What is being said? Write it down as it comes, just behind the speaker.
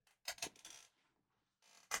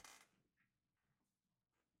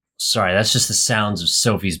Sorry, that's just the sounds of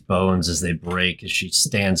Sophie's bones as they break as she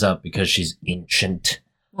stands up because she's ancient.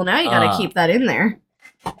 Well, now you gotta keep that in there.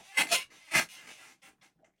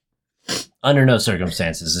 Under no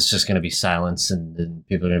circumstances, it's just going to be silence, and then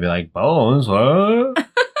people are going to be like, bones, what?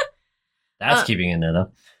 That's keeping in there,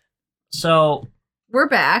 though. So... We're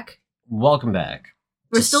back. Welcome back.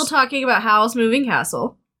 We're still talking about Howl's Moving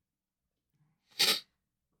Castle.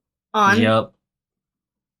 Yep.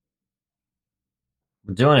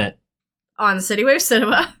 We're doing it. On Citywave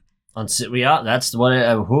Cinema. That's what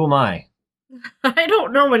who am I? I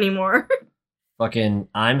don't know anymore. Fucking,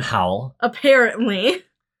 I'm Howl. Apparently.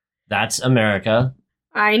 That's America.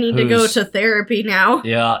 I need to go to therapy now.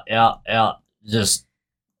 Yeah. Just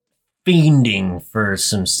fiending for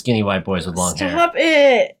some skinny white boys with long hair. Stop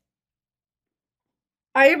it.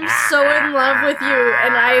 I am so in love with you,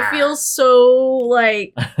 and I feel so,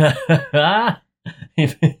 like...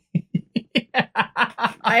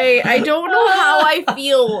 I don't know how I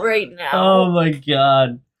feel right now. Oh my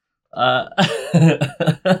god. I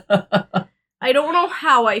don't know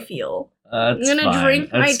how I feel. I'm gonna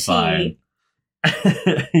drink my tea.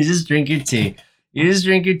 You just drink your tea.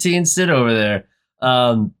 And sit over there.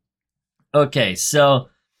 Okay, so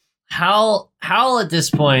Howl at this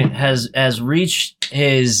point has reached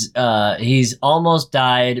his he's almost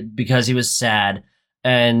died because he was sad,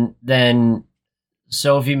 and then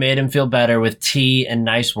Sophie made him feel better with tea and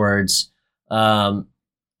nice words.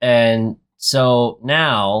 And so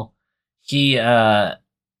now he has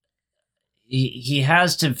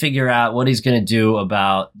to figure out what he's going to do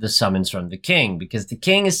about the summons from the king, because the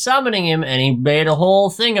king is summoning him, and he made a whole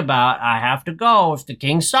thing about, I have to go if the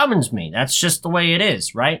king summons me. That's just the way it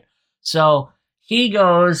is, right? So he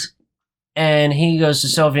goes to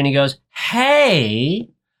Sophie and he goes, hey,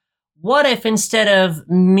 what if instead of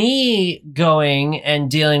me going and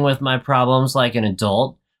dealing with my problems like an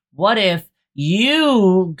adult, what if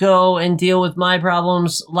you go and deal with my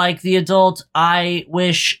problems like the adult I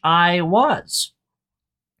wish I was?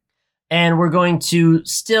 And we're going to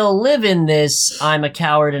still live in this, I'm a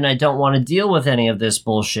coward and I don't want to deal with any of this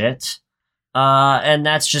bullshit. And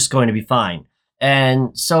that's just going to be fine.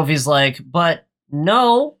 And Sophie's like, but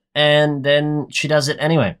no. And then she does it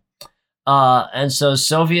anyway. And so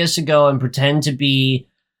Sophie has to go and pretend to be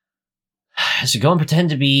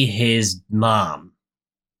his mom.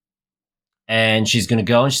 And she's going to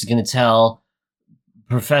go and she's going to tell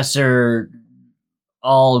Professor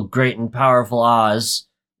All Great and Powerful Oz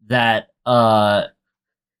that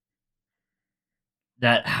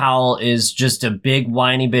Howl is just a big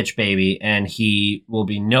whiny bitch baby and he will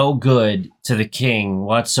be no good to the king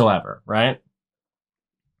whatsoever, right?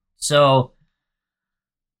 So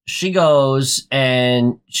she goes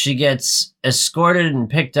and she gets escorted and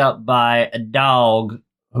picked up by a dog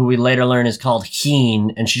who we later learn is called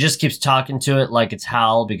Heen, and she just keeps talking to it like it's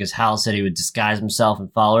Howl because Howl said he would disguise himself and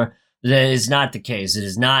follow her. That is not the case. It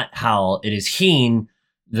is not Howl. It is Heen,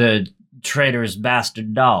 the traitorous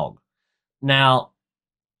bastard dog. Now,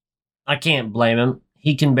 I can't blame him.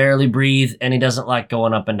 He can barely breathe, and he doesn't like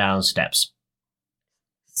going up and down steps.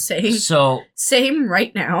 Same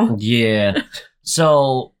right now. Yeah.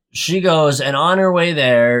 So she goes, and on her way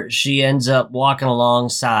there, she ends up walking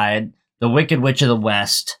alongside the Wicked Witch of the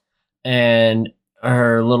West and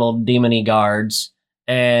her little demony guards,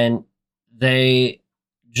 and they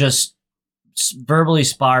just verbally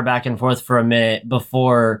spar back and forth for a minute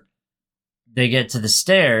before they get to the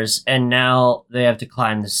stairs, and now they have to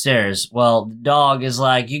climb the stairs. Well, the dog is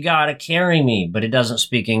like, you gotta carry me, but it doesn't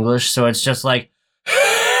speak English, so it's just like,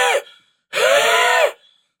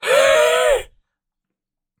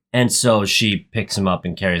 and so she picks him up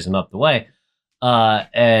and carries him up the way.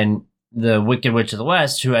 And the Wicked Witch of the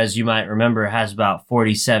West, who, as you might remember, has about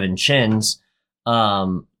 47 chins,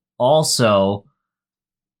 also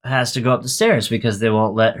has to go up the stairs because they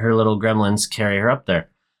won't let her little gremlins carry her up there.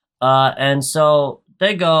 And so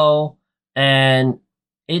they go, and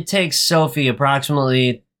it takes Sophie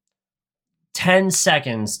approximately 10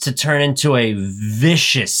 seconds to turn into a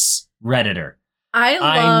vicious Redditor.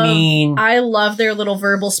 I love their little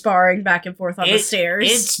verbal sparring back and forth on the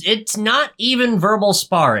stairs. It's not even verbal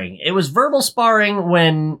sparring. It was verbal sparring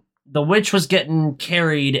when the witch was getting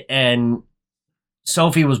carried and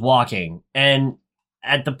Sophie was walking. And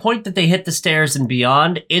at the point that they hit the stairs and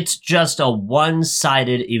beyond, it's just a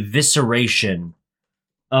one-sided evisceration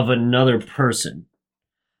of another person,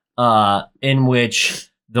 in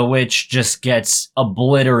which the witch just gets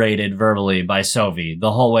obliterated verbally by Sophie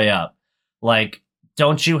the whole way up. Like,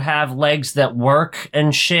 don't you have legs that work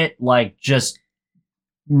and shit? Like, just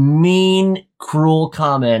mean, cruel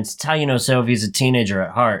comments. It's how you know Sophie's a teenager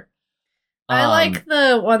at heart. I like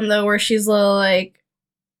the one, though, where she's like,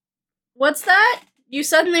 what's that? You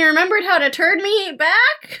suddenly remembered how to turn me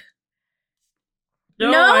back?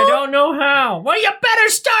 No, I don't know how. Well, you better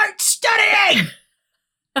start studying!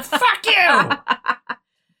 Fuck you!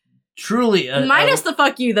 Truly. Minus the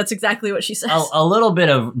fuck you, that's exactly what she says. A little bit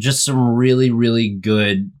of just some really, really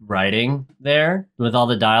good writing there with all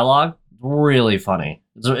the dialogue. Really funny.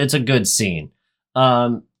 It's a good scene.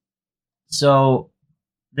 So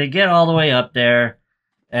they get all the way up there,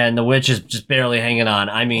 and the witch is just barely hanging on.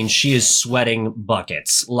 I mean, she is sweating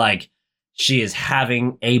buckets. Like, she is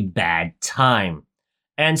having a bad time.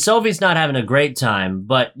 And Sophie's not having a great time,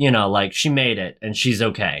 but, you know, like, she made it, and she's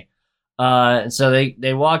okay. So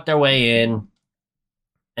they walk their way in,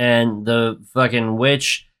 and the fucking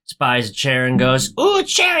witch spies a chair and goes, "Ooh,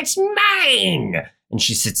 chair, it's mine!" And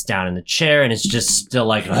she sits down in the chair, and it's just still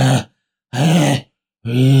like, and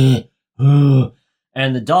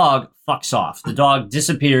the dog fucks off. The dog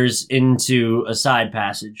disappears into a side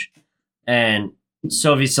passage, and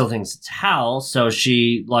Sophie still thinks it's Howl, so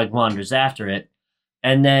she, like, wanders after it.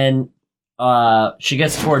 And then she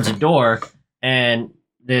gets towards a door, and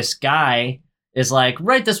this guy is like,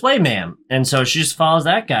 "Right this way, ma'am." And so she just follows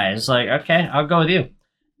that guy. It's like, okay, I'll go with you.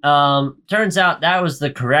 Turns out that was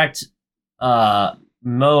the correct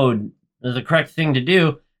mode, the correct thing to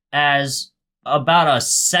do, as about a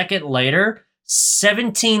second later,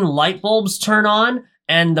 17 light bulbs turn on,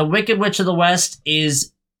 and the Wicked Witch of the West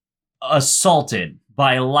is assaulted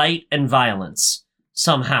by light and violence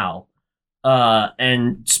somehow.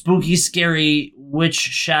 And spooky, scary witch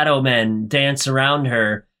shadow men dance around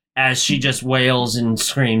her as she just wails and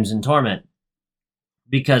screams in torment.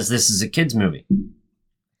 Because this is a kid's movie.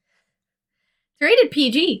 It's rated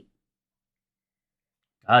PG.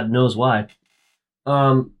 God knows why.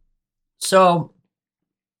 So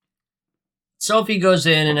Sophie goes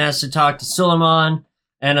in and has to talk to Suleiman.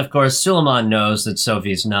 And of course, Suleiman knows that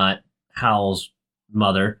Sophie's not Howl's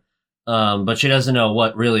mother. But she doesn't know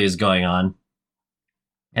what really is going on.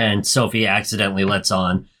 And Sophie accidentally lets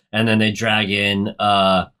on. And then they drag in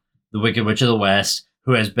the Wicked Witch of the West,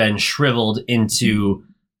 who has been shriveled into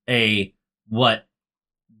what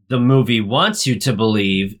the movie wants you to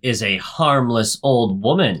believe is a harmless old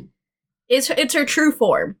woman. It's her true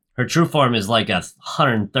form. Her true form is like a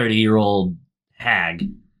 130-year-old hag.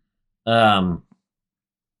 And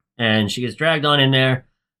she gets dragged on in there.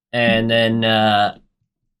 And then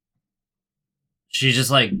she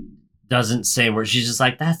just, like, doesn't say where. She's just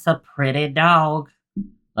like, "That's a pretty dog."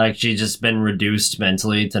 Like, she's just been reduced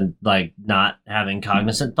mentally to, like, not having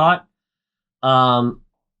cognizant thought.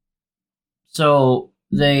 So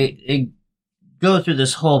they go through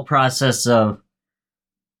this whole process of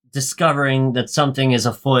discovering that something is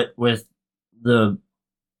afoot with the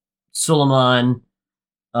Suleiman,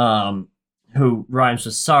 who rhymes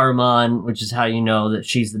with Saruman, which is how you know that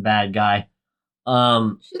she's the bad guy.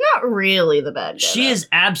 She's not really the bad guy. She is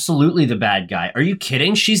absolutely the bad guy. Are you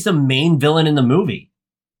kidding? She's the main villain in the movie.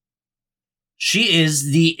 She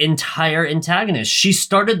is the entire antagonist. She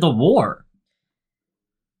started the war.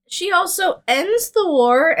 She also ends the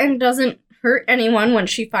war and doesn't hurt anyone when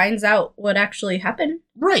she finds out what actually happened.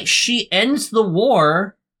 Right. She ends the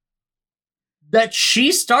war that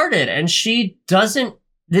she started, and she doesn't...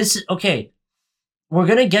 Okay, we're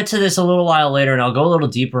going to get to this a little while later, and I'll go a little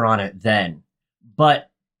deeper on it then.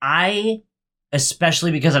 But I,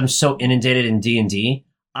 especially because I'm so inundated in D&D,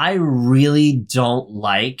 I really don't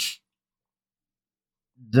like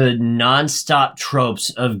the nonstop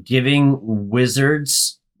tropes of giving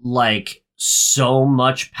wizards, like, so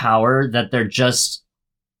much power that they're just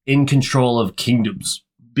in control of kingdoms.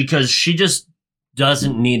 Because she just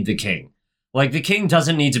doesn't need the king. Like, the king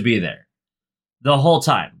doesn't need to be there the whole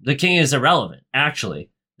time. The king is irrelevant, actually.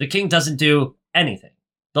 The king doesn't do anything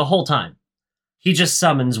the whole time. He just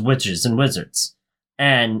summons witches and wizards.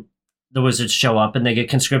 And the wizards show up and they get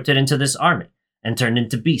conscripted into this army and turned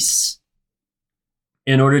into beasts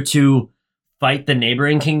in order to fight the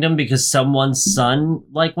neighboring kingdom because someone's son,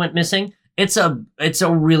 like, went missing. It's a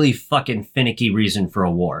really fucking finicky reason for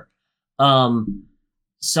a war.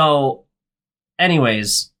 So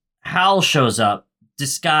anyways, Howl shows up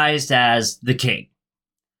disguised as the king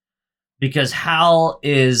because Howl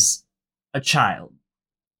is a child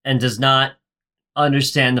and does not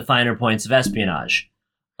understand the finer points of espionage.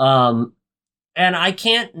 And I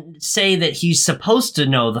can't say that he's supposed to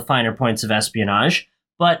know the finer points of espionage,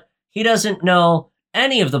 but he doesn't know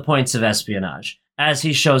any of the points of espionage as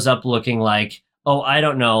he shows up looking like, oh, I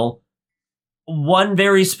don't know, one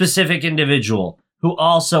very specific individual who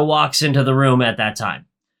also walks into the room at that time.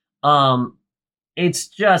 It's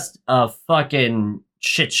just a fucking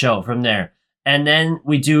shit show from there. And then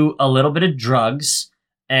we do a little bit of drugs,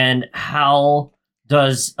 and Howl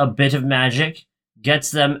does a bit of magic,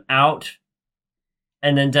 gets them out,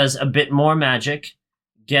 and then does a bit more magic,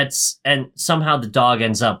 and somehow the dog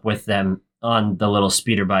ends up with them on the little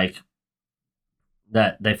speeder bike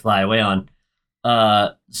that they fly away on.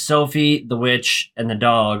 Sophie, the witch, and the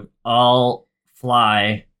dog all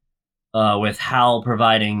fly, with Howl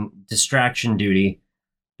providing distraction duty,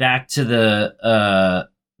 back to the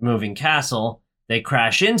moving castle. They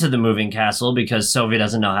crash into the moving castle because Sophie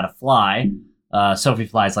doesn't know how to fly. Sophie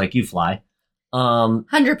flies like you fly.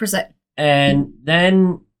 100%. And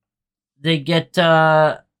then they get,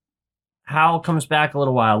 Howl comes back a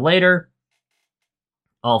little while later,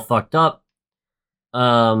 all fucked up.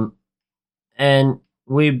 And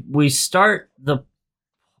we start the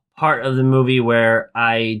part of the movie where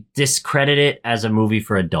I discredit it as a movie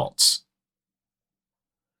for adults.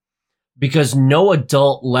 Because no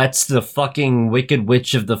adult lets the fucking Wicked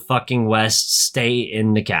Witch of the fucking West stay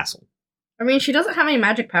in the castle. I mean, she doesn't have any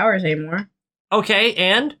magic powers anymore. Okay,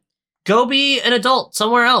 and go be an adult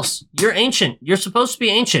somewhere else. You're ancient. You're supposed to be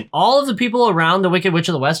ancient. All of the people around the Wicked Witch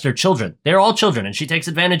of the West are children. They're all children, and she takes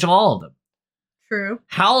advantage of all of them. True.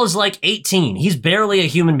 Howl is like 18. He's barely a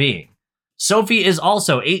human being. Sophie is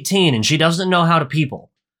also 18, and she doesn't know how to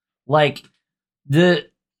people. Like, the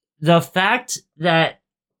fact that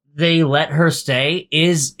they let her stay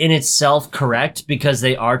is in itself correct because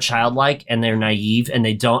they are childlike and they're naive and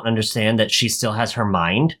they don't understand that she still has her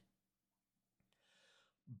mind.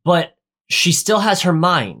 But she still has her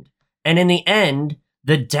mind. And in the end,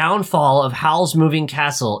 the downfall of Howl's moving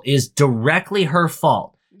castle is directly her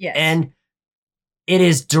fault. Yes. And it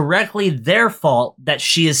is directly their fault that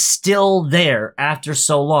she is still there after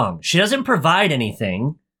so long. She doesn't provide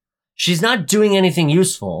anything. She's not doing anything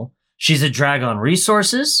useful. She's a drag on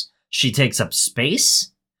resources. She takes up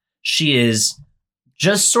space. She is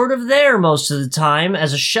just sort of there most of the time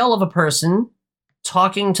as a shell of a person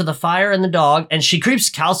talking to the fire and the dog, and she creeps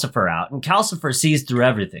Calcifer out, and Calcifer sees through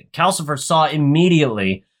everything. Calcifer saw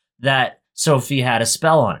immediately that Sophie had a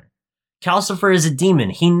spell on her. Calcifer is a demon.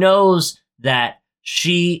 He knows that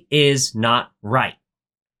she is not right.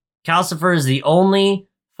 Calcifer is the only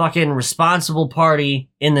fucking responsible party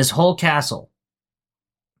in this whole castle.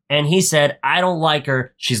 And he said, I don't like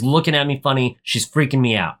her. She's looking at me funny. She's freaking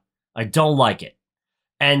me out. I don't like it.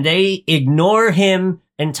 And they ignore him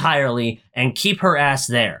entirely and keep her ass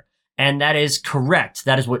there. And that is correct.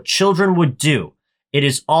 That is what children would do. It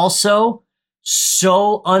is also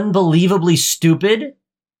so unbelievably stupid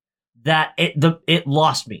that it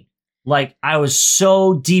lost me. Like, I was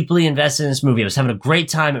so deeply invested in this movie. I was having a great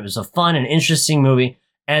time. It was a fun and interesting movie.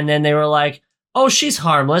 And then they were like, oh, she's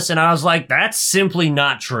harmless. And I was like, that's simply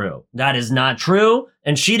not true. That is not true.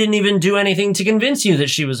 And she didn't even do anything to convince you that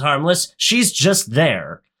she was harmless. She's just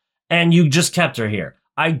there. And you just kept her here.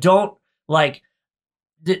 I don't, like,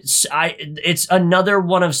 it's another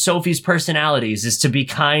one of Sophie's personalities is to be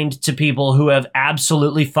kind to people who have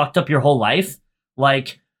absolutely fucked up your whole life.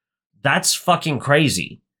 Like, that's fucking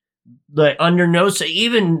crazy. Like, under no,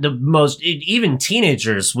 even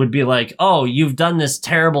teenagers would be like, oh, you've done this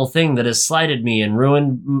terrible thing that has slighted me and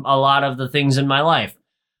ruined a lot of the things in my life.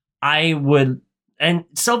 I would, and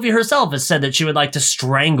Sophie herself has said that she would like to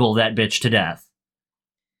strangle that bitch to death.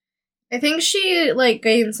 I think she, like,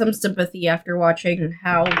 gained some sympathy after watching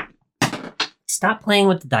how Stop playing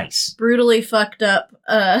with the dice. brutally fucked up,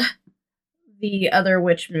 the other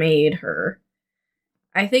witch made her.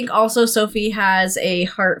 I think also Sophie has a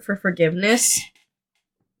heart for forgiveness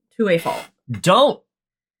to a fault.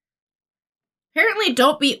 Apparently,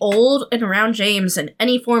 don't be old and around James in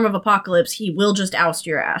any form of apocalypse. He will just oust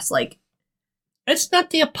your ass. Like, it's not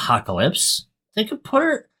the apocalypse. They could put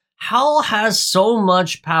her. Howl has so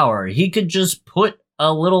much power. He could just put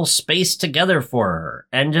a little space together for her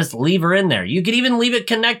and just leave her in there. You could even leave it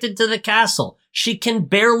connected to the castle. She can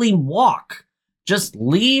barely walk. Just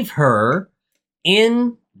leave her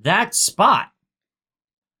in that spot.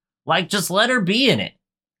 Like, just let her be in it.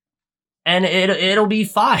 And it'll be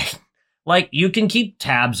fine. Like, you can keep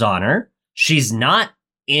tabs on her. She's not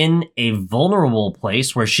in a vulnerable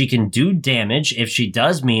place where she can do damage if she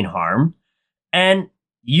does mean harm. And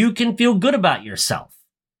you can feel good about yourself.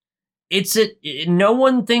 No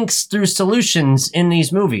one thinks through solutions in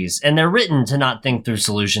these movies. And they're written to not think through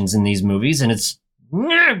solutions in these movies. And it's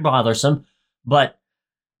bothersome. But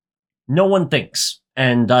no one thinks,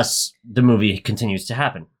 and thus the movie continues to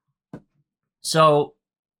happen. So,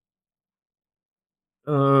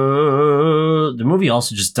 the movie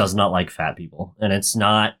also just does not like fat people, and it's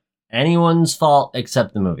not anyone's fault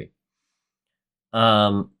except the movie.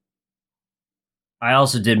 I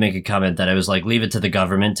also did make a comment that I was like, leave it to the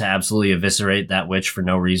government to absolutely eviscerate that witch for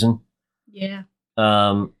no reason. Yeah.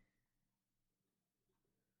 Oh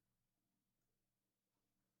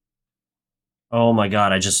my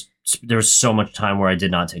god, there was so much time where I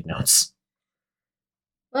did not take notes.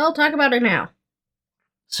 Well, talk about it now.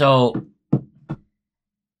 So,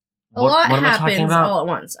 a lot happens all at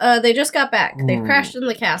once. They just got back. They've crashed in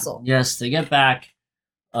the castle. Yes, they get back.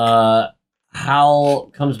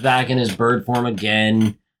 Howl comes back in his bird form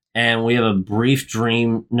again, and we have a brief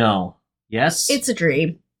dream. No. Yes? It's a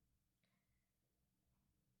dream.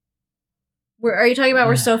 Are you talking about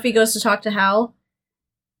where Sophie goes to talk to Howl?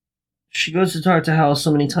 She goes to talk to Howl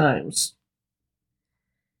so many times.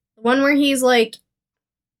 The one where he's, like,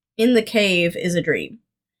 in the cave is a dream.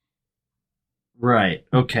 Right.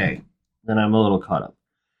 Okay. Then I'm a little caught up.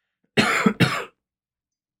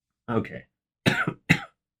 Okay.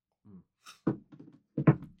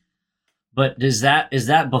 But is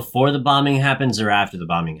that before the bombing happens or after the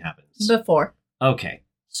bombing happens? Before. Okay.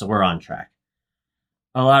 So we're on track.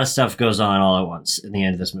 A lot of stuff goes on all at once in the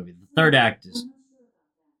end of this movie. The third act is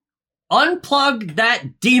unplug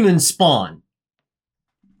that demon spawn.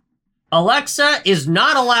 Alexa is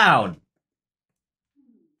not allowed.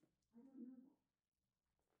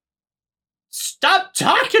 Stop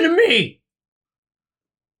talking to me!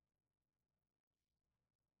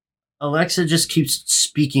 Alexa just keeps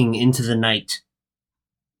speaking into the night.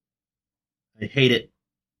 I hate it.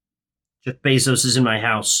 Jeff Bezos is in my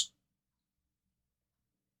house.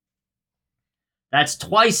 That's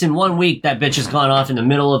twice in 1 week that bitch has gone off in the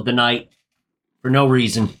middle of the night for no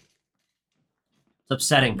reason. It's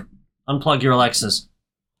upsetting. Unplug your Alexas.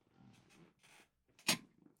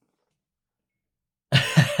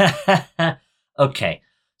 Okay,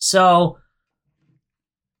 so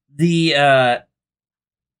they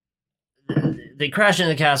crash into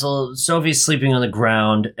the castle. Sophie's sleeping on the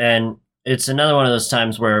ground, and it's another one of those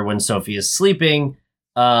times where when Sophie is sleeping,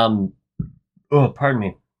 pardon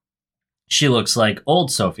me, she looks like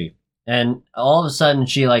old Sophie, and all of a sudden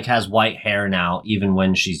she like has white hair now, even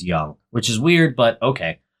when she's young, which is weird, but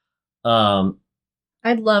okay.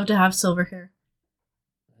 I'd love to have silver hair.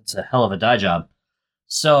 It's a hell of a dye job.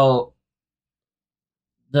 So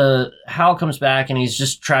the Howl comes back and he's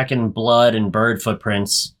just tracking blood and bird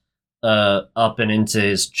footprints up and into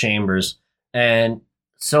his chambers. And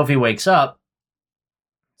Sophie wakes up,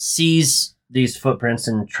 sees these footprints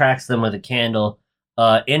and tracks them with a candle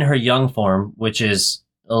in her young form, which is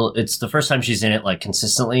it's the first time she's in it like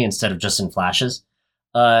consistently instead of just in flashes.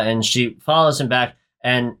 And she follows him back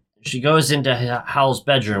and she goes into Howl's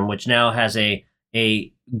bedroom, which now has a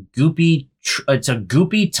goopy it's a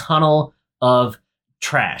goopy tunnel of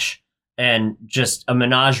trash and just a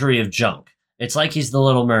menagerie of junk. It's like he's the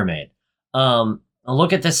Little Mermaid.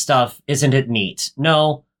 Look at this stuff. Isn't it neat?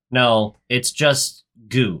 No, it's just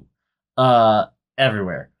goo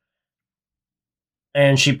everywhere.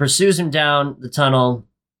 And she pursues him down the tunnel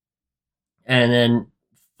and then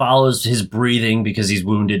follows his breathing because he's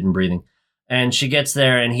wounded and breathing. And she gets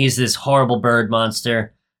there and he's this horrible bird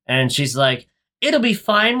monster. And she's like, it'll be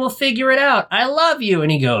fine. We'll figure it out. I love you.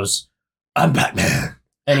 And he goes, I'm Batman.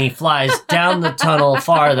 And he flies down the tunnel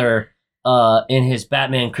farther in his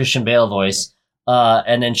Batman Christian Bale voice.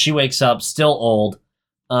 And then she wakes up still old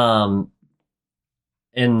in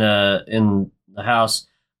the house.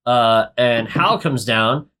 And Hal comes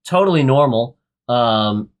down, totally normal,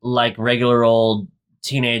 like regular old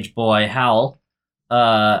teenage boy Howl.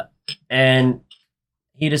 And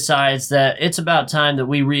he decides that it's about time that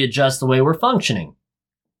we readjust the way we're functioning.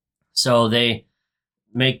 So they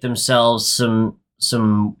make themselves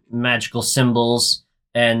some magical symbols,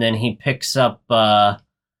 and then he picks up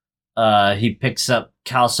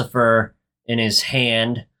Calcifer in his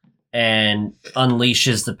hand and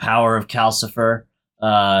unleashes the power of Calcifer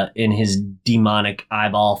in his demonic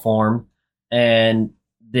eyeball form, and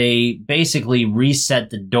they basically reset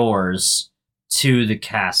the doors to the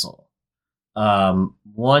castle.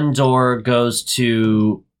 One door goes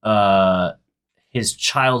to his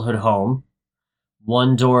childhood home.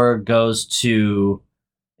 One door goes to...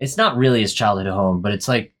 It's not really his childhood home, but it's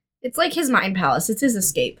like his mind palace. It's his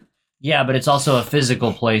escape. Yeah, but it's also a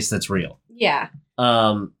physical place that's real. Yeah.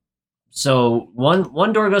 So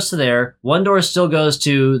one door goes to there. One door still goes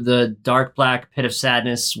to the dark black pit of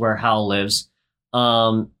sadness where Howl lives.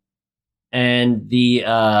 And the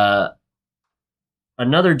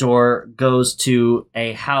another door goes to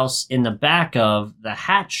a house in the back of the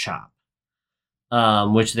hat shop,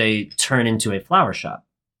 which they turn into a flower shop.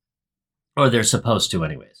 Or they're supposed to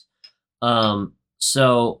anyways.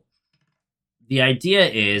 So the idea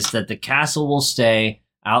is that the castle will stay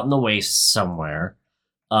out in the waste somewhere.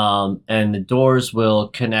 And the doors will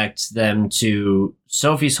connect them to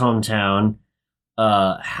Sophie's hometown,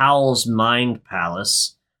 Howl's Mind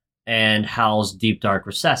Palace, and Howl's Deep Dark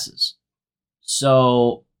Recesses.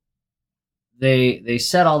 So they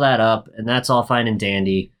set all that up, and that's all fine and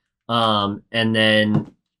dandy. And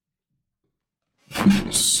then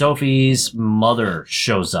Sophie's mother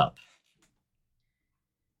shows up.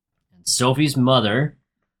 And Sophie's mother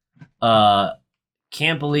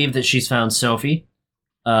can't believe that she's found Sophie.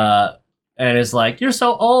 And is like, "You're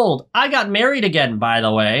so old. I got married again, by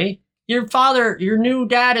the way. Your new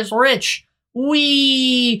dad is rich.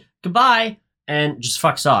 Wee! Goodbye." And just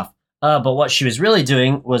fucks off. But what she was really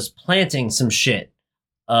doing was planting some shit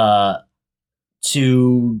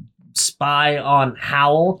to spy on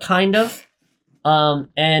Howl, kind of.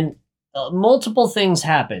 And multiple things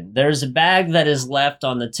happen. There's a bag that is left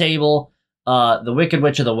on the table. The Wicked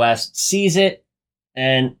Witch of the West sees it.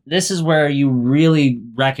 And this is where you really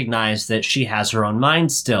recognize that she has her own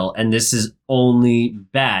mind still. And this is only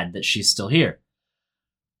bad that she's still here.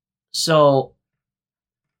 So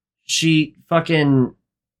she fucking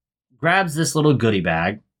grabs this little goodie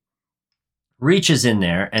bag, reaches in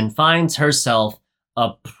there, and finds herself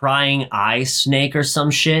a prying eye snake or some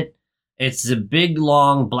shit. It's a big,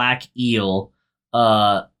 long black eel.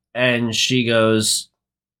 And she goes,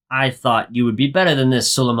 "I thought you would be better than this,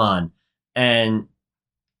 Suleiman." And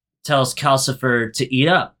tells Calcifer to eat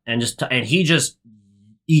up. And he just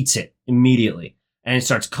eats it immediately. And he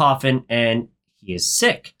starts coughing, and he is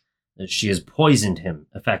sick. She has poisoned him,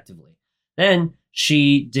 effectively. Then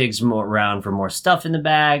she digs around for more stuff in the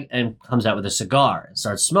bag and comes out with a cigar and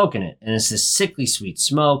starts smoking it. And it's this sickly sweet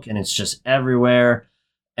smoke, and it's just everywhere.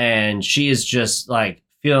 And she is just like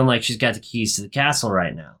feeling like she's got the keys to the castle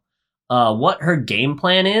right now. What her game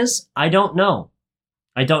plan is, I don't know.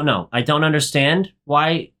 I don't understand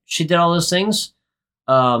why she did all those things.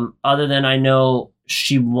 Other than I know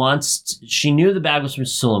she knew the bag was from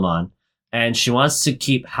Suleiman, and she wants to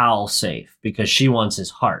keep Howl safe because she wants his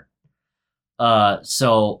heart.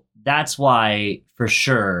 So that's why, for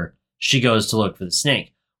sure, she goes to look for the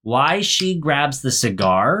snake. Why she grabs the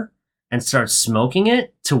cigar and starts smoking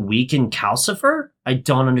it to weaken Calcifer, I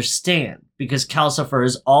don't understand, because Calcifer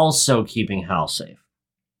is also keeping Howl safe.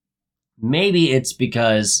 Maybe it's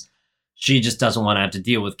because she just doesn't want to have to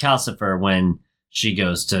deal with Calcifer when she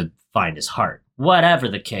goes to find his heart. Whatever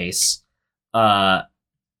the case,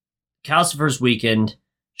 Calcifer's weakened.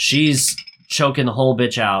 She's choking the whole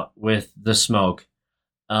bitch out with the smoke.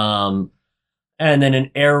 And then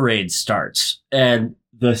an air raid starts, and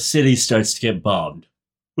the city starts to get bombed,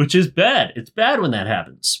 which is bad. It's bad when that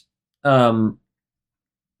happens.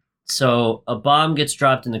 So a bomb gets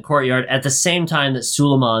dropped in the courtyard at the same time that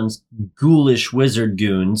Suleiman's ghoulish wizard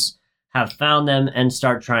goons have found them and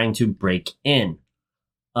start trying to break in.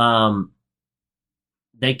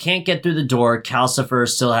 They can't get through the door. Calcifer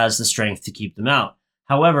still has the strength to keep them out.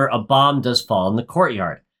 However, a bomb does fall in the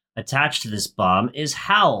courtyard. Attached to this bomb is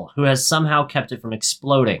Howl, who has somehow kept it from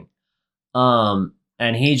exploding.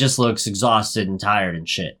 And he just looks exhausted and tired and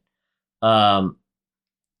shit.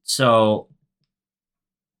 So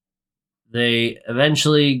they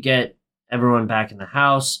eventually get everyone back in the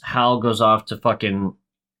house. Howl goes off to fucking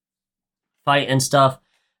fight and stuff.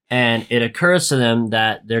 And it occurs to them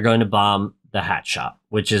that they're going to bomb the hat shop,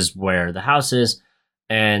 which is where the house is.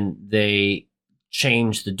 And they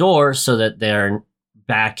change the door so that they're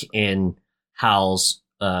back in Howl's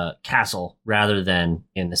castle rather than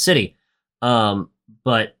in the city.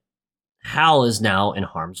 But Howl is now in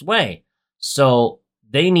harm's way. So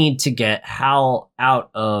they need to get Howl out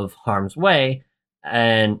of harm's way,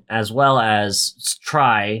 and as well as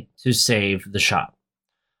try to save the shop,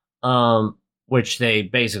 which they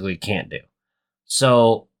basically can't do.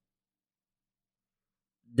 So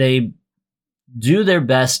they do their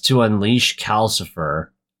best to unleash Calcifer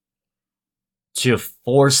to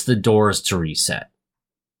force the doors to reset.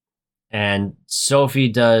 And Sophie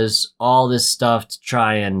does all this stuff to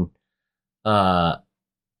try and,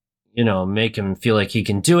 make him feel like he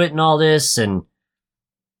can do it and all this. And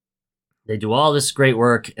they do all this great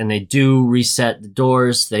work, and they do reset the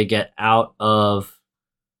doors. They get out of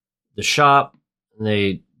the shop. And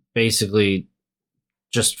they basically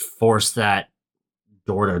just force that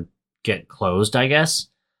door to get closed, I guess.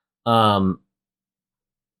 And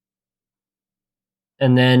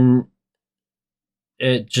then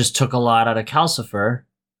it just took a lot out of Calcifer,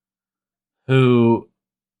 who,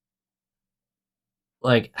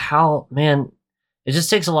 like, how, man, it just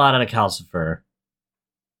takes a lot out of Calcifer.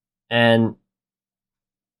 And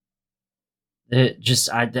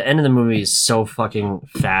the end of the movie is so fucking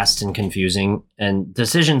fast and confusing, and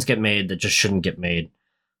decisions get made that just shouldn't get made.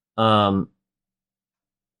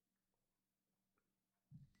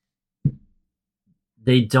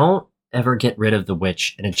 They don't ever get rid of the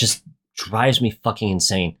witch, and it just drives me fucking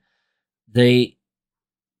insane. They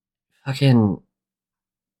fucking...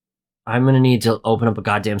 I'm gonna need to open up a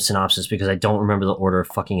goddamn synopsis because I don't remember the order of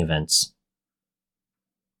fucking events.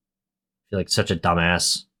 I feel like such a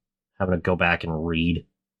dumbass having to go back and read.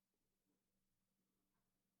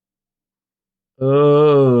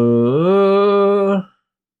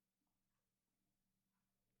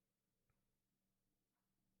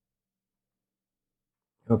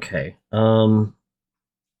 Okay.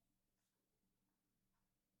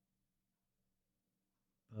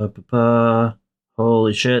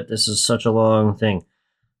 Holy shit, this is such a long thing.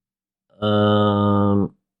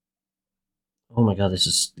 Oh my god, this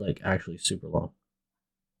is like actually super long.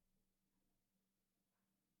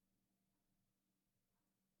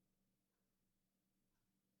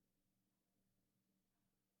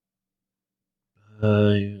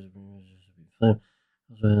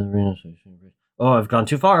 Oh, I've gone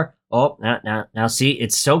too far. Oh, now, see,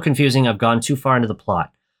 it's so confusing. I've gone too far into the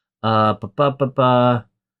plot.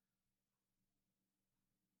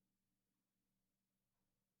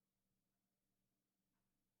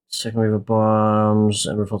 Second wave of bombs,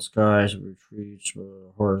 Emberfilled skies, retreats,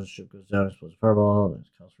 horror ship goes down, explodes fireball,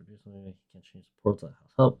 there's chaos for decently, he can't change the portal to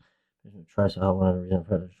help. He tries to help whenever reason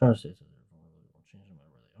for it, tries to say that won't change no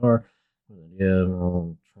matter where they are. Yeah,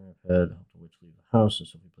 trying ahead, help the witch leave the house, so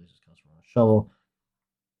Sophie places Calcifer on a shovel.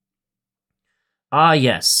 Ah,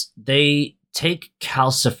 yes, they take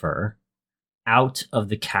Calcifer out of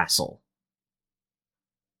the castle,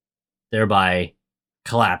 thereby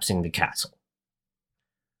collapsing the castle.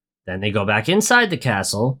 Then they go back inside the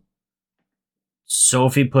castle.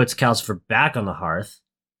 Sophie puts Calcifer back on the hearth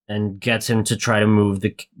and gets him to try to move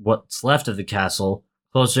what's left of the castle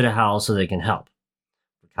closer to Howl so they can help.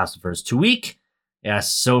 Calcifer is too weak. He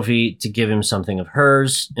asks Sophie to give him something of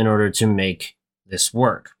hers in order to make this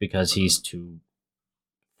work because he's too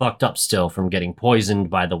fucked up still from getting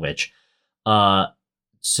poisoned by the witch.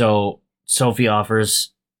 So Sophie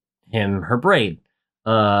offers him her braid,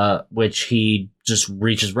 which he just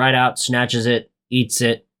reaches right out, snatches it, eats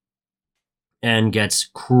it, and gets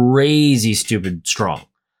crazy stupid strong.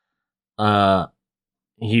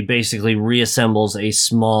 He basically reassembles a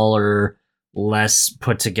smaller, less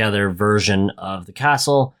put together version of the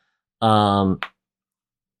castle.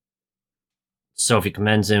 Sophie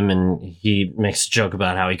commends him, and he makes a joke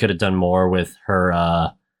about how he could have done more with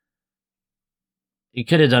her. He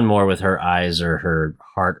could have done more with her eyes or her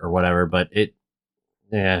heart or whatever, but it's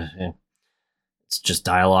just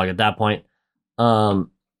dialogue at that point.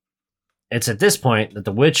 It's at this point that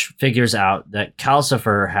the witch figures out that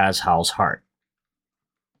Calcifer has Howl's heart.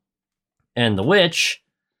 And the witch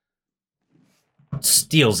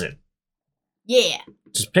steals it. Yeah.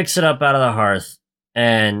 Just picks it up out of the hearth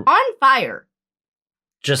and... on fire.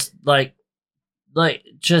 Just,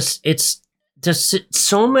 it's just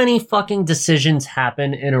so many fucking decisions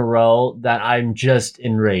happen in a row that I'm just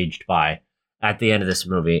enraged by at the end of this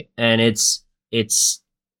movie. And it's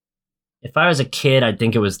if I was a kid, I'd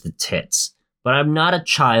think it was the tits. But I'm not a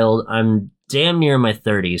child. I'm damn near my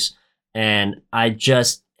 30s. And I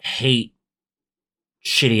just hate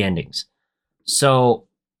shitty endings. So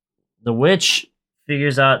the witch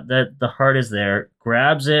figures out that the heart is there,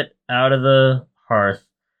 grabs it out of the hearth,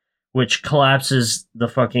 which collapses the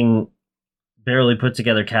fucking barely put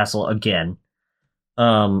together castle again.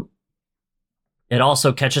 It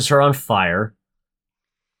also catches her on fire.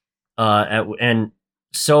 And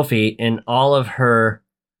Sophie, in all of her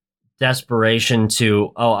desperation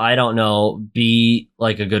to, I don't know, be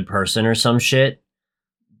like a good person or some shit,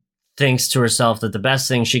 thinks to herself that the best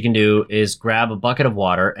thing she can do is grab a bucket of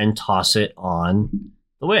water and toss it on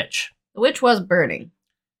the witch. The witch was burning.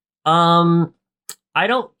 I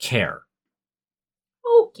don't care.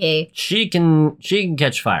 Okay. She can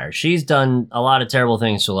catch fire. She's done a lot of terrible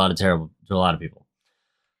things to a lot of people.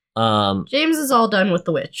 James is all done with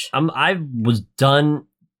the witch. I was done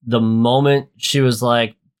the moment she was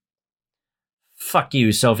like, "Fuck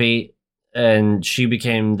you, Sophie," and she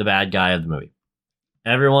became the bad guy of the movie.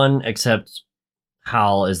 Everyone except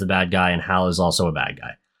Howl is the bad guy, and Howl is also a bad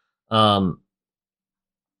guy.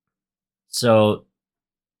 So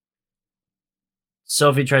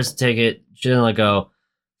Sophie tries to take it. She doesn't let go.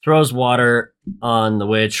 Throws water on the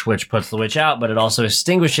witch, which puts the witch out, but it also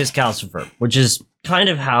extinguishes Calcifer, which is kind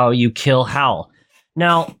of how you kill Howl.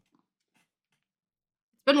 Now, it's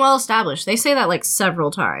been well established. They say that like several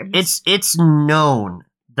times. It's known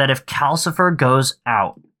that if Calcifer goes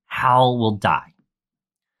out, Howl will die.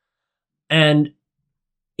 And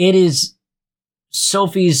it is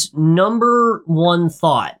Sophie's number one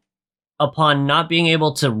thought upon not being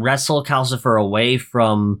able to wrestle Calcifer away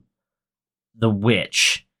from the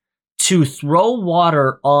witch to throw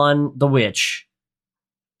water on the witch,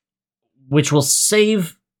 which will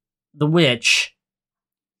save the witch,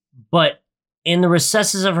 but in the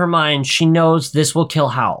recesses of her mind, she knows this will kill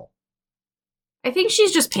Howl. I think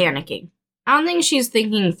she's just panicking. I don't think she's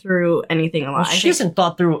thinking through anything a lot. Well, she hasn't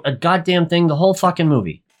thought through a goddamn thing the whole fucking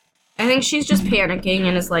movie. I think she's just panicking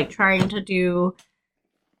and is like trying to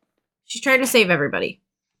save everybody.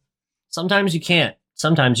 Sometimes you can't.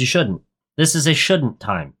 Sometimes you shouldn't. This is a shouldn't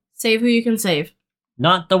time. Save who you can save.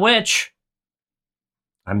 Not the witch.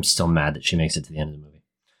 I'm still mad that she makes it to the end of the movie.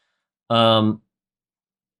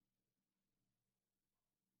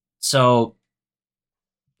 So,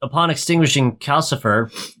 upon extinguishing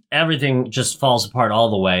Calcifer, everything just falls apart all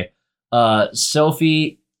the way.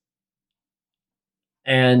 Sophie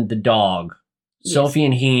and the dog. Yes. Sophie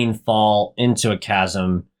and Heen fall into a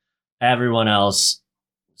chasm. Everyone else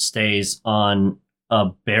stays on a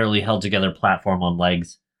barely held together platform on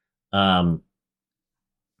legs. And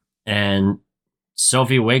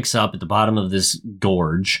Sophie wakes up at the bottom of this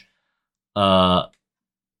gorge.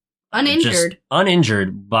 Uninjured.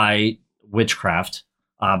 Uninjured by witchcraft,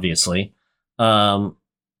 obviously.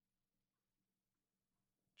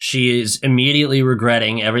 She is immediately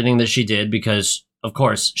regretting everything that she did because, of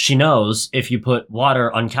course, she knows if you put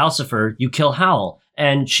water on Calcifer, you kill Howl.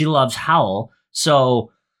 And she loves Howl.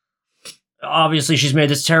 So, obviously, she's made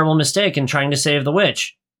this terrible mistake in trying to save the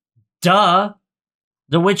witch. Duh!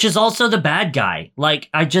 The witch is also the bad guy. Like,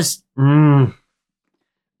 I'm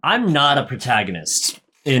not a protagonist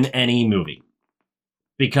in any movie.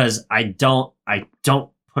 Because I don't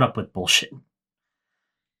put up with bullshit.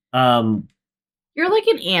 You're like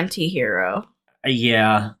an anti-hero.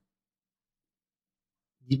 Yeah.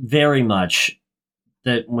 Very much.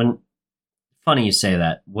 Funny you say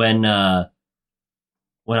that. When I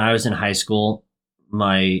was in high school,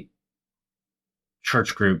 my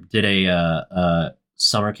church group did a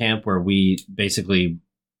summer camp where we basically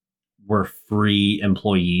were free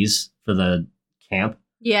employees for the camp.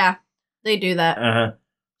 Yeah, they do that. Uh-huh.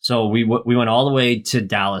 So we went all the way to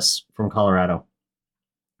Dallas from Colorado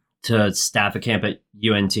to staff a camp at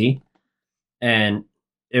UNT. And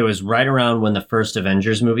it was right around when the first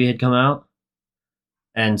Avengers movie had come out.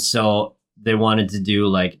 And so they wanted to do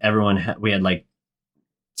like we had like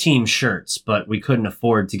team shirts, but we couldn't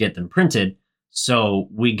afford to get them printed. So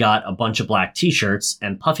we got a bunch of black t-shirts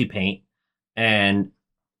and puffy paint, and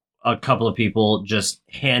a couple of people just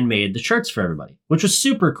handmade the shirts for everybody, which was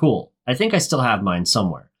super cool. I think I still have mine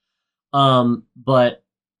somewhere. But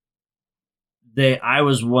I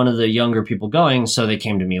was one of the younger people going, so they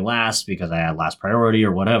came to me last because I had last priority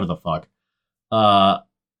or whatever the fuck.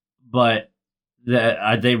 But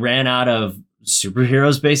they ran out of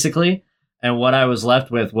superheroes basically, and what I was left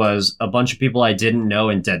with was a bunch of people I didn't know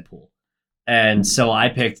in Deadpool. And so I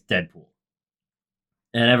picked Deadpool.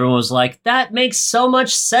 And everyone was like, that makes so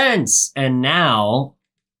much sense. And now,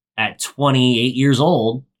 at 28 years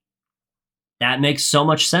old, that makes so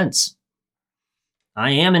much sense. I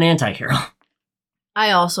am an anti-hero.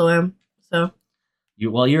 I also am, so.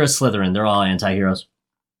 You're a Slytherin. They're all anti-heroes.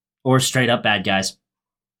 Or straight up bad guys.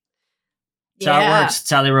 That's how it works. It's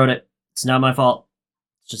how they wrote it. It's not my fault.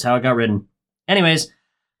 It's just how it got written. Anyways,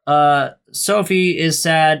 Sophie is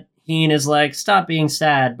sad. Heen is like, stop being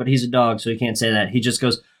sad, but he's a dog, so he can't say that. He just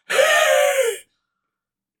goes,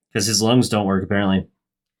 because his lungs don't work, apparently.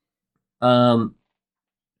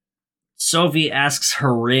 Sophie asks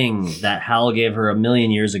her ring that Howl gave her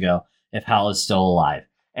 1,000,000 years ago if Howl is still alive.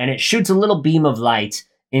 And it shoots a little beam of light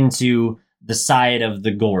into the side of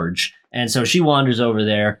the gorge. And so she wanders over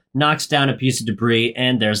there, knocks down a piece of debris,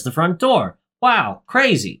 and there's the front door. Wow,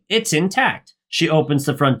 crazy. It's intact. She opens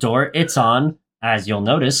the front door. It's on, as you'll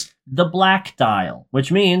notice, the black dial,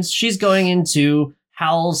 which means she's going into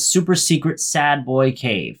Howl's super secret sad boy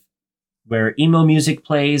cave, where emo music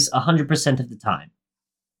plays 100% of the time.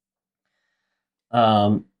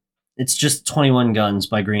 It's just 21 Guns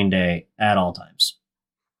by Green Day at all times.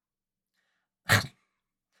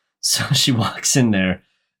 So she walks in there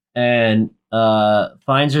and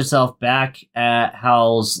finds herself back at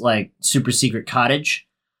Howl's like super secret cottage.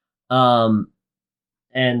 And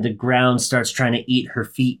the ground starts trying to eat her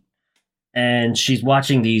feet. And she's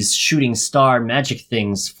watching these shooting star magic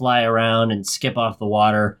things fly around and skip off the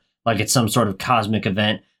water like it's some sort of cosmic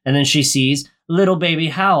event. And then she sees little baby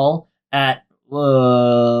Howl at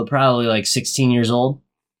probably like 16 years old.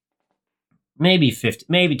 maybe 15,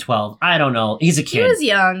 maybe 12. I don't know. He's a kid. He was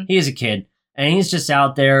young. He's a kid. And he's just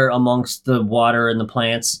out there amongst the water and the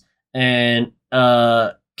plants. And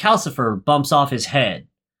Calcifer bumps off his head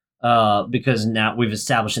because now we've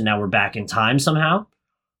established that now we're back in time somehow.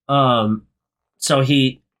 So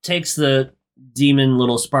he takes the demon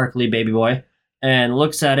little sparkly baby boy and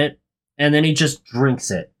looks at it, and then he just drinks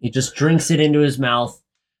it. He just drinks it into his mouth,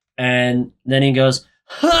 and then he goes,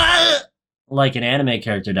 like an anime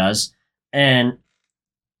character does, and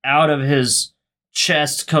out of his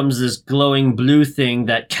chest comes this glowing blue thing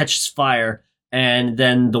that catches fire, and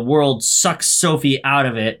then the world sucks Sophie out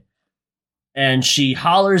of it, and she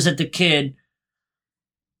hollers at the kid,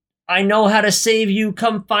 I know how to save you,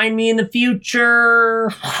 come find me in the future.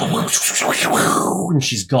 And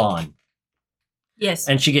she's gone. Yes.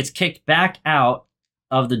 And she gets kicked back out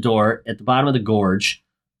of the door at the bottom of the gorge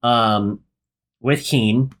with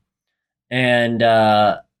Keen. And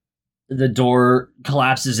the door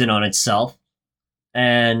collapses in on itself.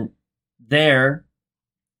 And there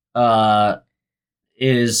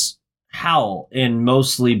is Howl in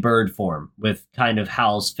mostly bird form, with kind of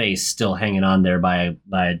Howl's face still hanging on there by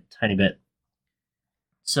a tiny bit.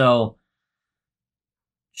 So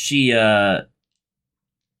she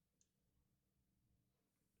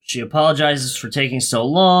apologizes for taking so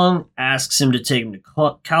long, asks him to take him to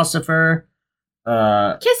Calcifer,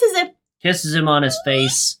 kisses him on his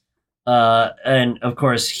face, and of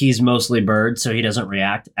course he's mostly bird, so he doesn't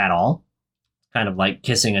react at all. Kind of like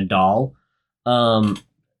kissing a doll.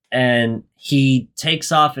 And he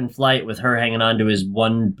takes off in flight with her hanging onto his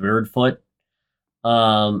one bird foot.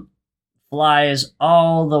 Flies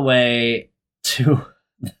all the way to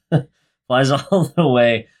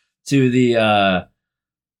the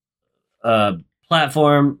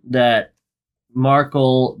platform that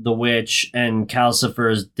Markle the witch and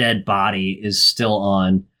Calcifer's dead body is still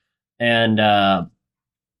on, and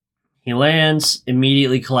he lands,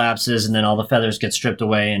 immediately collapses, and then all the feathers get stripped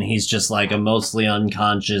away, and he's just like a mostly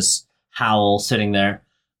unconscious Howl sitting there.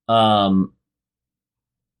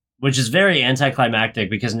 Which is very anticlimactic,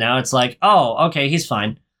 because now it's like, oh, okay, he's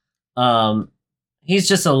fine. He's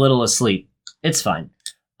just a little asleep. It's fine.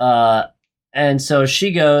 And so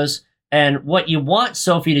she goes, and what you want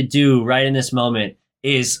Sophie to do right in this moment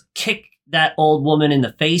is kick that old woman in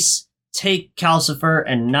the face, take Calcifer,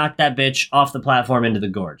 and knock that bitch off the platform into the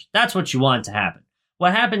gorge. That's what you want to happen.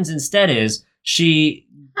 What happens instead is she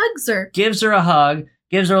hugs her, gives her a hug,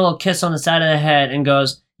 gives her a little kiss on the side of the head, and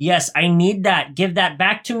goes, yes, I need that. Give that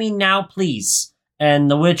back to me now, please.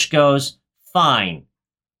 And the witch goes, fine.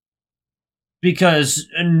 Because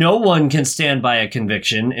no one can stand by a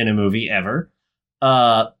conviction in a movie ever.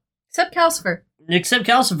 Except Calcifer. Except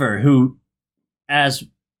Calcifer, who, as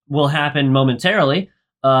will happen momentarily,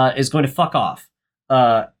 is going to fuck off.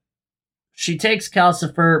 She takes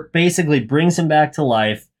Calcifer, basically brings him back to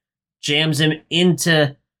life, jams him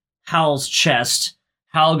into Howl's chest.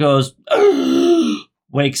 Howl goes,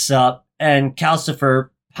 wakes up, and Calcifer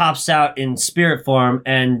pops out in spirit form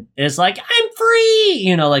and is like, I'm free!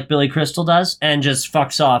 You know, like Billy Crystal does, and just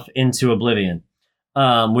fucks off into oblivion,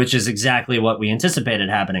 which is exactly what we anticipated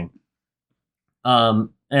happening. And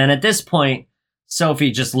at this point,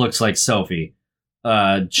 Sophie just looks like Sophie.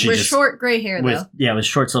 With short gray hair, though. Yeah, with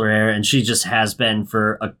short silver hair, and she just has been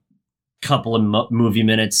for a couple of movie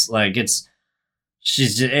minutes. Like,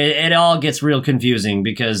 it all gets real confusing,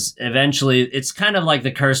 because eventually it's kind of like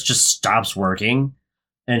the curse just stops working,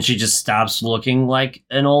 and she just stops looking like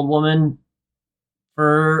an old woman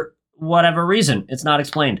for whatever reason. It's not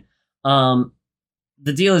explained.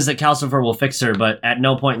 The deal is that Calcifer will fix her, but at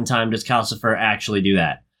no point in time does Calcifer actually do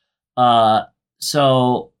that.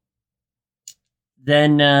 So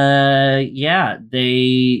then,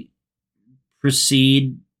 they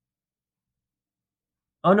proceed.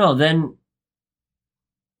 Oh no, then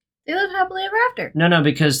they live happily ever after. No,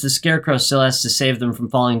 because the Scarecrow still has to save them from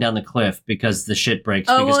falling down the cliff, because the shit breaks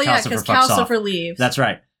because Calcifer fucks off. Calcifer leaves. That's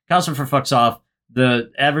right. Calcifer fucks off.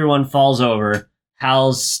 Everyone falls over.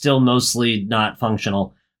 Hal's still mostly not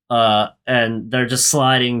functional. And they're just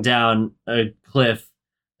sliding down a cliff,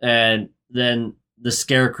 and then the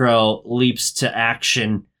Scarecrow leaps to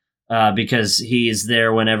action because he is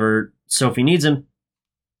there whenever Sophie needs him.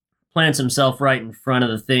 Plants himself right in front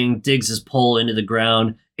of the thing, digs his pole into the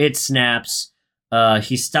ground. It snaps.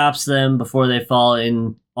 He stops them before they fall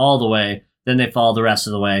in all the way. Then they fall the rest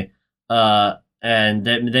of the way. And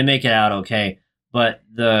they make it out okay. But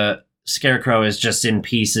the Scarecrow is just in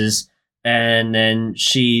pieces. And then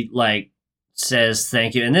she, says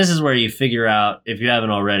thank you. And this is where you figure out, if you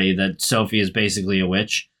haven't already, that Sophie is basically a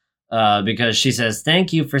witch. because she says,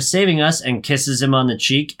 "Thank you for saving us," and kisses him on the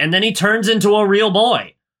cheek, and then he turns into a real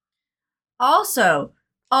boy. Also,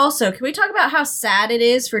 can we talk about how sad it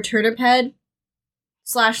is for Turnip Head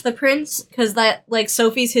 / the prince? Because that, like,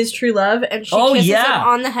 Sophie's his true love, and she kisses him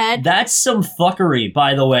on the head. That's some fuckery,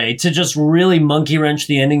 by the way, to just really monkey wrench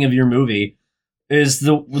the ending of your movie. Is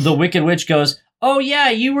the Wicked Witch goes, "Oh yeah,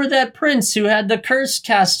 you were that prince who had the curse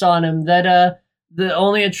cast on him that the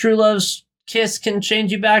only a true love's kiss can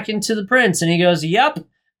change you back into the prince," and he goes, "Yep,"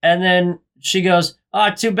 and then she goes, "Ah,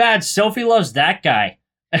 too bad, Sophie loves that guy."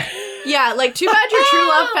 Yeah, like, too bad your true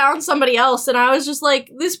love found somebody else. And I was just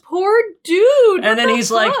like, this poor dude. And then he's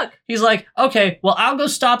like, "Okay, well, I'll go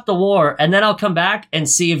stop the war, and then I'll come back and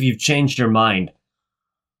see if you've changed your mind."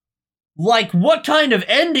 Like, what kind of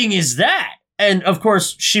ending is that? And, of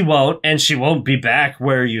course, she won't, and she won't be back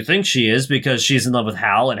where you think she is, because she's in love with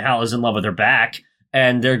Howl, and Howl is in love with her back,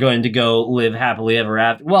 and they're going to go live happily ever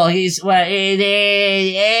after. Well,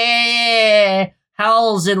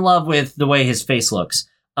 Howl's in love with the way his face looks.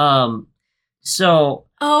 So.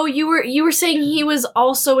 Oh, you were saying he was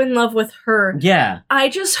also in love with her. Yeah. I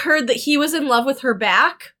just heard that he was in love with her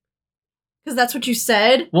back. Because that's what you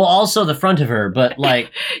said. Well, also the front of her, but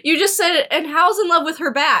like. You just said it, and Hal's in love with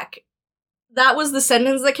her back. That was the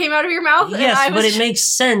sentence that came out of your mouth? Yes, but it makes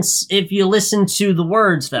sense if you listen to the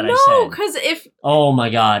words that I said. No, because if... Oh my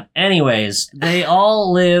god. Anyways, they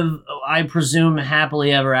all live, I presume,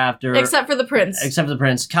 happily ever after. Except for the prince.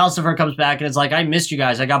 Calcifer comes back and is like, "I missed you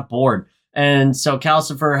guys, I got bored." And so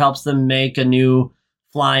Calcifer helps them make a new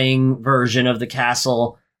flying version of the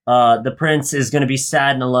castle. The prince is going to be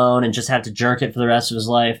sad and alone and just have to jerk it for the rest of his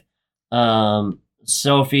life.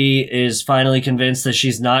 Sophie is finally convinced that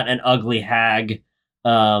she's not an ugly hag.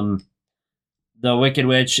 The Wicked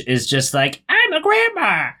Witch is just like, "I'm a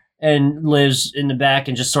grandma," and lives in the back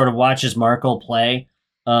and just sort of watches Markle play.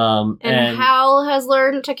 And Howl has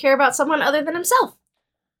learned to care about someone other than himself.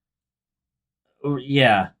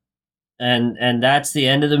 Yeah. And that's the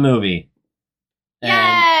end of the movie. Yay!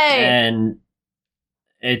 And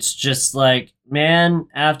it's just like, man,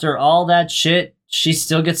 after all that shit, she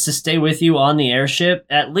still gets to stay with you on the airship.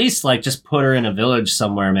 At least, like, just put her in a village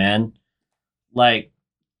somewhere, man. Like,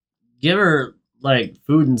 give her, like,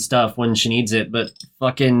 food and stuff when she needs it, but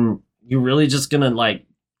fucking, you really just gonna, like,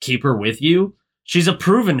 keep her with you? She's a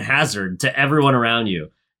proven hazard to everyone around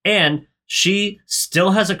you. And she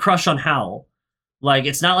still has a crush on Howl. Like,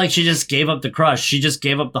 it's not like she just gave up the crush. She just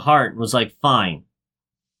gave up the heart and was like, "Fine.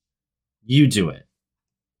 You do it."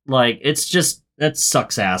 Like, it's just, that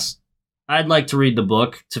sucks ass. I'd like to read the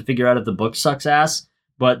book to figure out if the book sucks ass,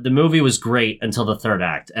 but the movie was great until the third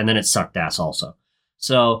act, and then it sucked ass also.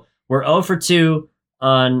 So, we're 0 for 2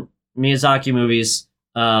 on Miyazaki movies.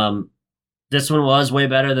 This one was way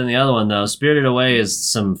better than the other one, though. Spirited Away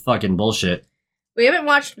is some fucking bullshit. We haven't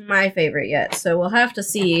watched my favorite yet, so we'll have to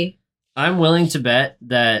see. I'm willing to bet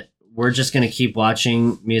that we're just going to keep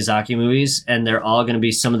watching Miyazaki movies, and they're all going to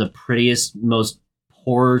be some of the prettiest, most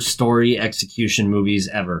poor story execution movies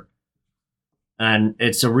ever. And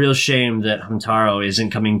it's a real shame that Hamtaro isn't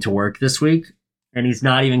coming to work this week, and he's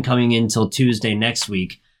not even coming in till Tuesday next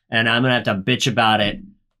week, and I'm going to have to bitch about it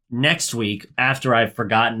next week after I've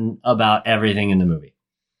forgotten about everything in the movie.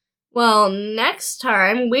 Well, next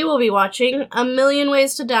time we will be watching A Million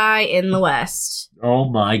Ways to Die in the West. Oh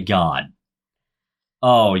my god.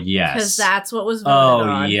 Oh, yes. Because that's what was voted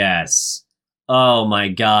on. Oh, yes. Oh my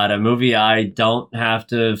god, a movie I don't have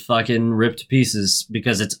to fucking rip to pieces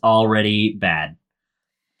because it's already bad.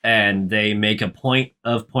 And they make a point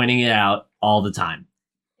of pointing it out all the time.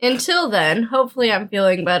 Until then, hopefully I'm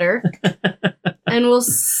feeling better. And we'll...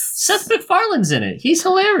 Seth MacFarlane's in it. He's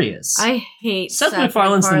hilarious. I hate Seth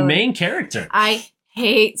MacFarlane's the main character. I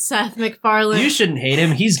hate Seth MacFarlane. You shouldn't hate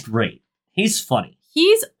him. He's great. He's funny.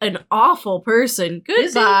 He's an awful person.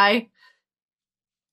 Goodbye.